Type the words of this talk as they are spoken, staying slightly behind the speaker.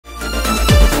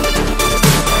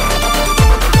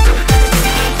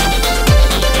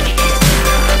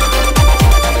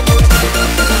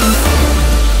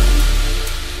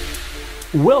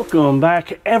Welcome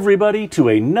back, everybody, to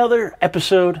another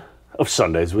episode of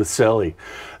Sundays with Sally.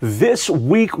 This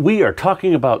week, we are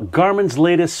talking about Garmin's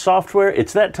latest software.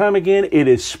 It's that time again. It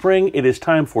is spring. It is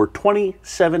time for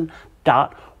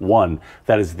 27.1.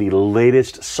 That is the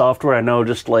latest software. I know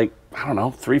just like, I don't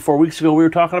know, 3-4 weeks ago, we were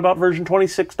talking about version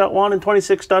 26.1 and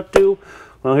 26.2.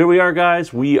 Well, here we are,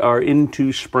 guys. We are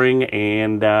into spring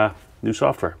and new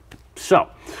software. So,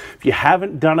 if you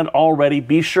haven't done it already,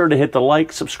 be sure to hit the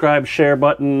like, subscribe, share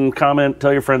button, comment,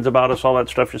 tell your friends about us, all that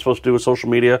stuff you're supposed to do with social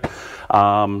media.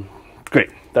 Great,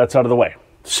 that's out of the way.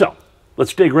 So,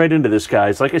 let's dig right into this,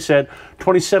 guys. Like I said,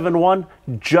 27.1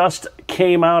 just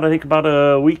came out, I think, about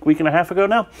a week and a half ago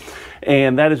now.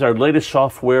 And that is our latest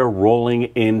software rolling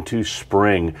into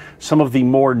spring. Some of the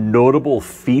more notable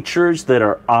features that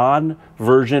are on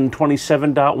version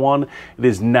 27.1, it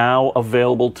is now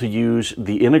available to use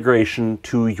the integration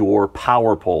to your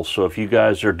power pole. So if you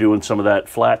guys are doing some of that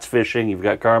flats fishing, you've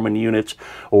got Garmin units,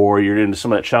 or you're into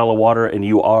some of that shallow water and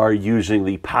you are using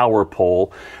the power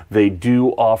pole, they do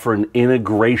offer an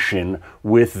integration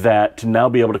with that to now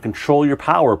be able to control your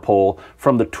power pole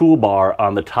from the toolbar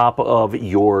on the top of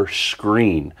your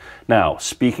screen. Now,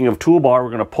 speaking of toolbar, we're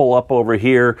going to pull up over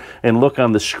here and look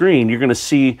on the screen. You're going to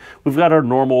see we've got our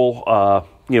normal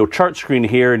chart screen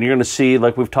here, and you're going to see,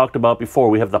 like we've talked about before,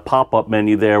 we have the pop-up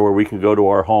menu there where we can go to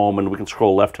our home and we can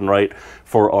scroll left and right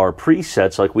for our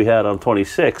presets like we had on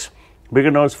 26. We're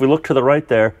going to notice if we look to the right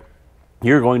there,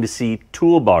 you're going to see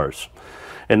toolbars.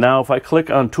 And now if I click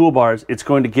on toolbars, it's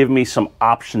going to give me some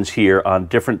options here on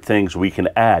different things we can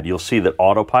add. You'll see that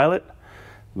autopilot,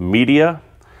 media,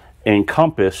 and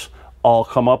compass all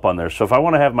come up on there. So if I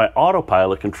want to have my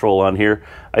autopilot control on here,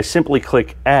 I simply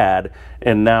click add,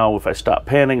 and now if I stop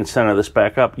panning and center this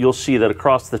back up, you'll see that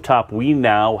across the top we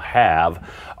now have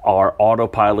our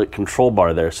autopilot control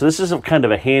bar there. So this is kind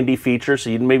of a handy feature,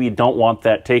 so you maybe don't want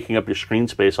that taking up your screen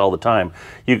space all the time.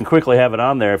 You can quickly have it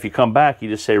on there. If you come back, you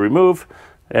just say remove,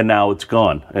 and now it's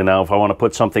gone. And now if I want to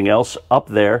put something else up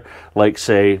there, like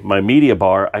say my media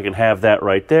bar, I can have that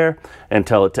right there and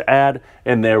tell it to add,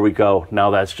 and there we go. Now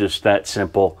that's just that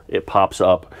simple. It pops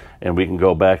up and we can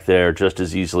go back there just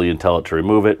as easily and tell it to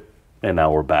remove it, and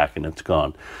now we're back and it's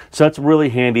gone. So that's really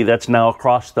handy. That's now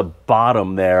across the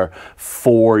bottom there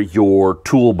for your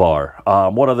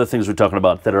toolbar. What other things we're talking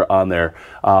about that are on there?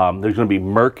 There's going to be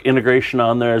Merc integration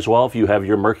on there as well. If you have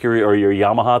your Mercury or your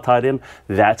Yamaha tied in,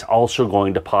 that's also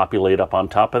going to populate up on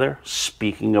top of there.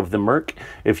 Speaking of the Merc,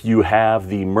 if you have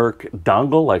the Merc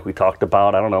dongle, like we talked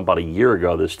about, I don't know, about a year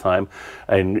ago this time,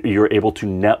 and you're able to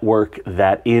network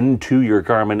that into your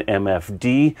Garmin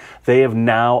MFD, they have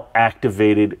now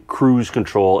activated cruise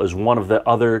control as one of the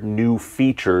other new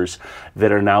features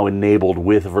that are now enabled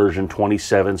with version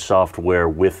 27 software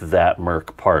with that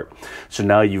Merc part. So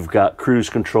now you've got cruise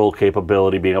control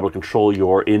capability, being able to control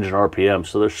your engine RPM.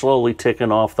 So they're slowly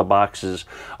ticking off the boxes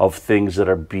of things that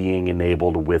are being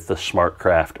enabled with the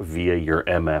SmartCraft via your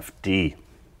MFD.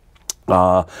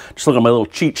 Just look at my little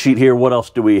cheat sheet here. What else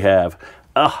do we have?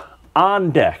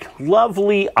 On deck,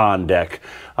 lovely on deck.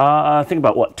 I think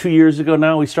about, what, 2 years ago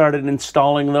now, we started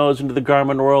installing those into the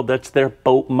Garmin world. That's their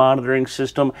boat monitoring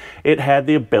system. It had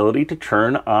the ability to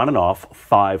turn on and off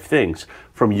 5 things.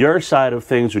 From your side of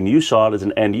things, when you saw it as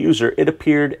an end user, it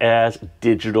appeared as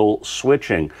digital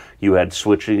switching. You had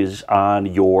switches on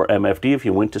your MFD if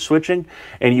you went to switching,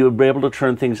 and you would be able to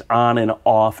turn things on and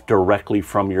off directly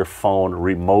from your phone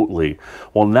remotely.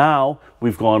 Well, now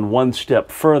we've gone one step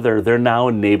further. They're now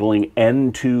enabling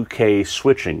N2k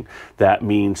switching. That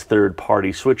means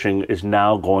third-party switching is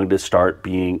now going to start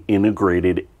being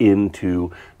integrated into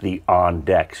the on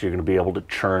deck. So you're going to be able to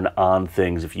turn on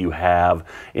things if you have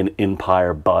an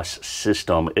Empire bus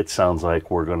system. It sounds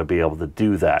like we're going to be able to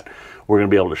do that. We're going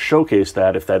to be able to showcase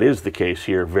that, if that is the case,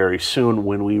 here very soon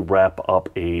when we wrap up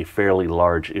a fairly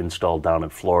large install down in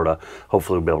Florida.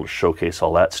 Hopefully we'll be able to showcase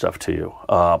all that stuff to you.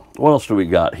 What else do we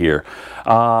got here?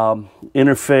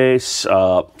 Interface.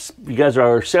 You guys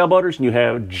are sailboaters and you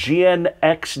have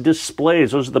GNX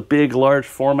displays. Those are the big, large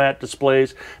format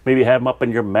displays. Maybe you have them up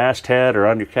in your masthead or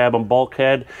on your cabin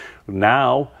bulkhead.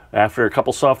 Now, after a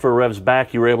couple software revs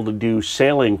back, you were able to do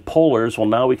sailing polars. Well,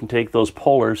 now we can take those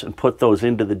polars and put those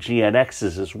into the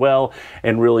GNXs as well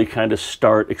and really kind of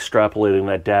start extrapolating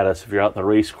that data. So if you're out in the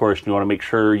race course and you want to make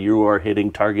sure you are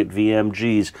hitting target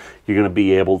VMGs, you're going to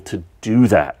be able to do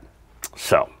that.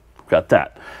 So, got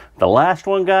that. The last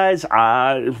one, guys,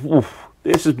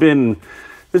 this has been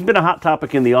a hot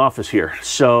topic in the office here.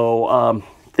 So,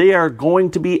 they are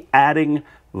going to be adding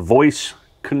voice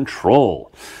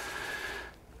control.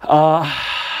 Yeah,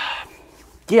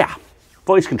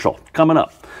 voice control coming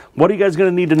up. What are you guys going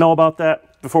to need to know about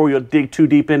that? before we dig too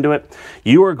deep into it,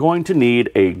 you are going to need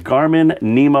a Garmin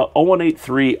NEMA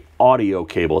 0183 audio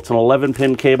cable. It's an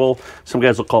 11-pin cable. Some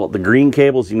guys will call it the green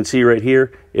cables. You can see right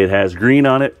here, it has green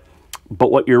on it.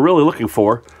 But what you're really looking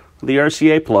for, the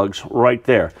RCA plugs right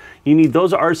there. You need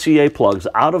those RCA plugs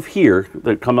out of here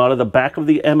that come out of the back of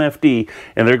the MFD,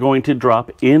 and they're going to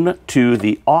drop into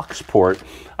the aux port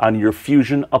on your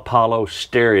Fusion Apollo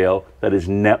stereo that is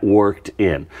networked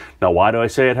in. Now, why do I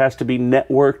say it has to be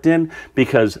networked in?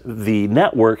 Because the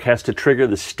network has to trigger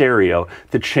the stereo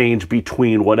to change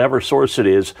between whatever source it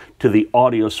is to the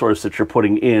audio source that you're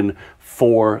putting in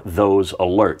for those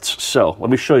alerts. So let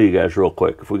me show you guys real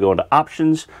quick. If we go into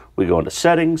options, we go into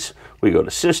settings, we go to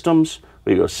systems,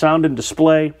 we go sound and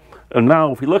display, and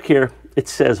now if we look here, it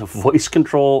says voice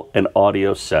control and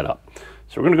audio setup.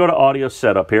 So we're going to go to audio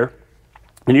setup here,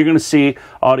 and you're going to see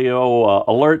audio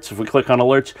alerts. If we click on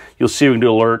alerts, you'll see we can do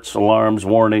alerts, alarms,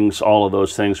 warnings, all of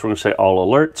those things. We're going to say all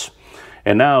alerts.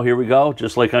 And now here we go,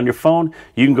 just like on your phone,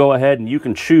 you can go ahead and you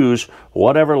can choose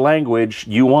whatever language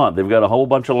you want. They've got a whole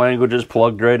bunch of languages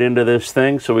plugged right into this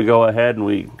thing. So we go ahead and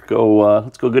we go,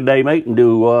 let's go good day, mate, and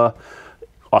do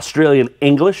Australian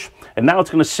English. And now it's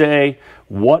going to say,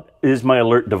 what is my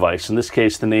alert device? In this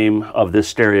case, the name of this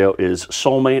stereo is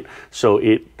Soulmate. So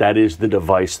that is the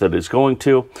device that is going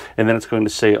to. And then it's going to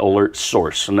say alert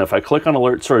source. And if I click on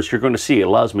alert source, you're going to see it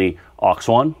allows me aux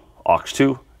 1, aux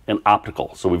 2, and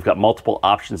optical. So we've got multiple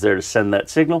options there to send that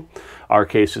signal. Our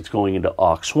case, it's going into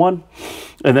aux 1.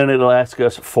 And then it'll ask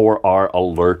us for our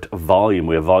alert volume.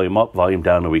 We have volume up, volume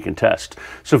down, and we can test.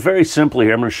 So very simply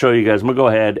here, I'm going to show you guys. I'm going to go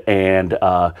ahead and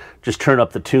just turn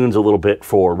up the tunes a little bit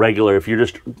for regular. If you're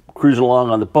just cruising along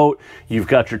on the boat, you've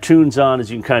got your tunes on. As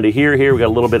you can kind of hear here, we've got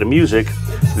a little bit of music.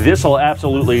 This will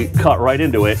absolutely cut right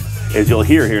into it. As you'll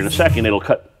hear here in a second, it'll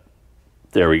cut.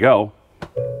 There we go.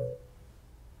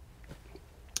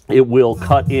 It will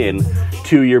cut in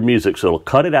to your music. So it'll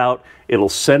cut it out. It'll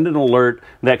send an alert.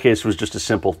 In that case, it was just a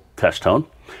simple test tone,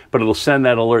 but it'll send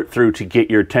that alert through to get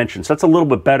your attention. So that's a little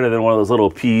bit better than one of those little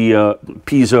piezo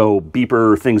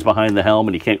beeper things behind the helm,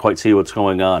 and you can't quite see what's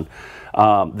going on.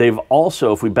 They've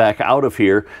also, if we back out of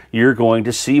here, you're going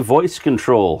to see voice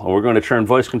control. And we're going to turn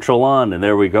voice control on, and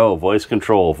there we go. Voice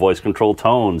control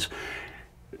tones.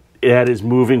 That is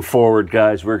moving forward,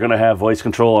 guys. We're going to have voice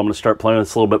control. I'm going to start playing with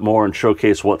this a little bit more and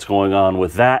showcase what's going on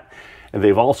with that. And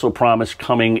they've also promised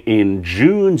coming in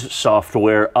June's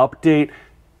software update,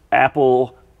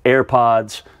 Apple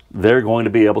AirPods, they're going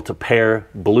to be able to pair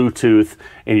Bluetooth,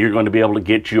 and you're going to be able to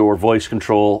get your voice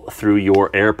control through your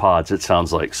AirPods, it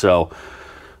sounds like. So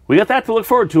we got that to look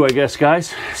forward to, I guess,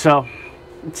 guys. So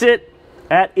that's it.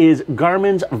 That is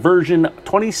Garmin's version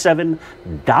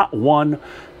 27.1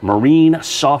 marine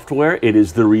software. It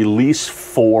is the release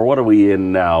for, what are we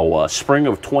in now, spring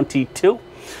of 22.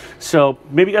 So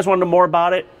maybe you guys want to know more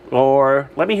about it, or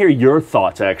let me hear your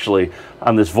thoughts actually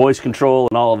on this voice control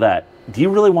and all of that. Do you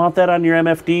really want that on your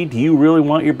MFD? Do you really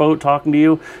want your boat talking to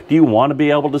you? Do you want to be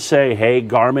able to say, hey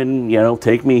Garmin, you know,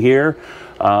 take me here?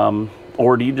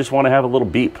 Or do you just want to have a little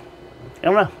beep? I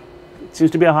don't know. It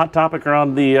seems to be a hot topic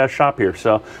around the shop here.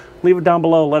 So leave it down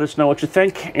below. Let us know what you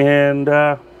think. And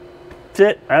that's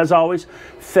it. As always,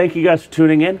 thank you guys for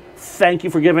tuning in. Thank you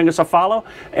for giving us a follow.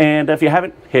 And if you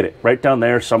haven't, hit it right down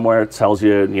there somewhere. It tells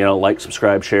you, you know, like,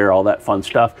 subscribe, share, all that fun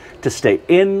stuff to stay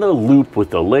in the loop with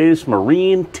the latest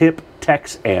marine tip,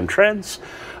 techs, and trends.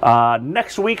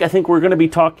 Next week, I think we're going to be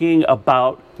talking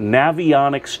about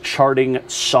Navtronics charting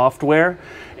software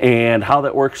and how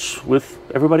that works with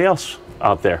everybody else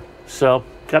out there. So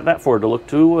got that forward to look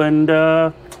to. And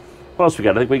what else we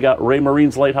got? I think we got Ray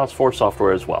Marine's Lighthouse 4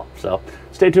 software as well. So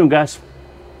stay tuned, guys.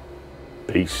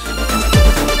 Peace.